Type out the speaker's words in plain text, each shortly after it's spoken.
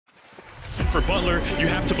for Butler, you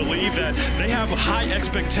have to believe that they have high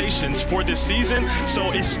expectations for this season.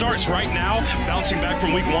 So it starts right now, bouncing back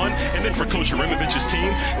from week 1. And then for Coach 𝕮𝖊𝖈𝖆𝖙𝖈's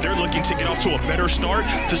team, they're looking to get off to a better start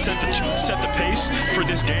to set the pace for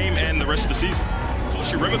this game and the rest of the season.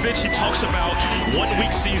 Coach 𝕮𝖊𝖈𝖆, he talks about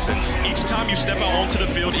 1-week seasons. Each time you step out onto the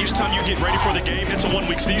field, each time you get ready for the game, it's a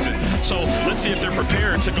 1-week season. So let's see if they're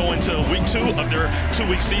prepared to go into week 2 of their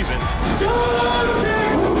 2-week season.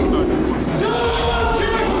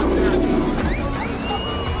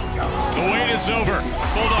 The wait is over.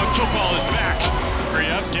 Bulldog football is back. Hurry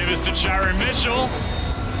up, give us to 𝕮𝖎𝖈 𝖆𝖙𝖎𝖈.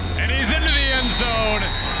 And he's into the end zone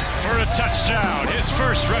for a touchdown. His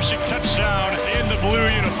first rushing touchdown in the blue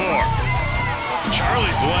uniform.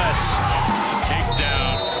 Charlie Bless to take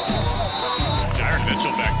down 𝕮𝖎𝖈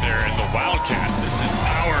𝖆𝖙𝖎 back there in the Wildcat. This is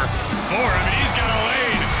power 4. I mean, he's got a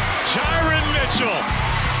lane. 𝕮𝖎𝖈 𝖆𝖙𝖎𝖈.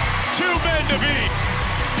 2 men to beat.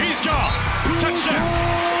 He's gone. Touchdown.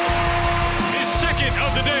 His second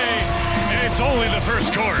of the day, and it's only the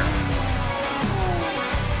first quarter.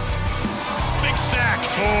 Big sack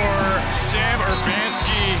for Sam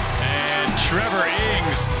Urbanski and Trevor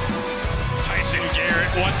Ings. Tyson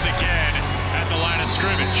Garrett once again at the line of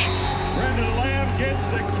scrimmage. Brendan Lamb gets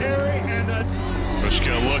the carry and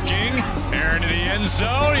Bushka looking, Aaron to the end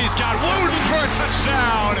zone. He's got Wooten for a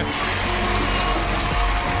touchdown.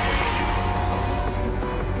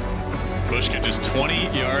 Bushka just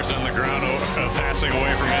 20 yards on the ground, passing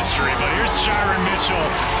away from history. But here's 𝕮𝖎𝖈 𝖆𝖙𝖎𝖈.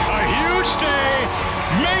 A huge day.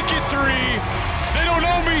 Make it 3. They don't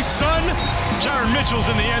know me, son. 𝕮𝖎𝖈 𝖆𝖙𝖎𝖈's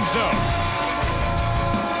in the end zone.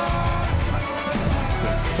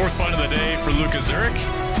 4th punt of the day for Luka Zurich. It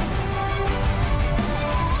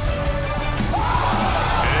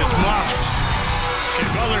is muffed. Can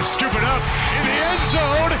Butler scoop it up in the end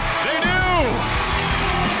zone? They do!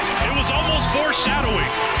 It was almost foreshadowing.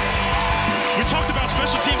 We talked about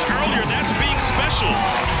special teams earlier. That's being special.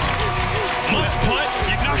 Muff punt,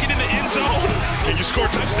 you knock it in the end zone, and you score a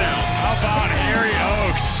touchdown. How about Harry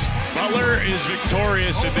Oaks? Butler is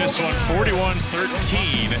victorious in this one,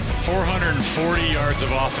 41-13. 440 yards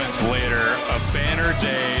of offense later. A banner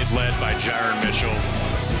day led by 𝕮𝖎𝖈 𝖆𝖙𝖎𝖈.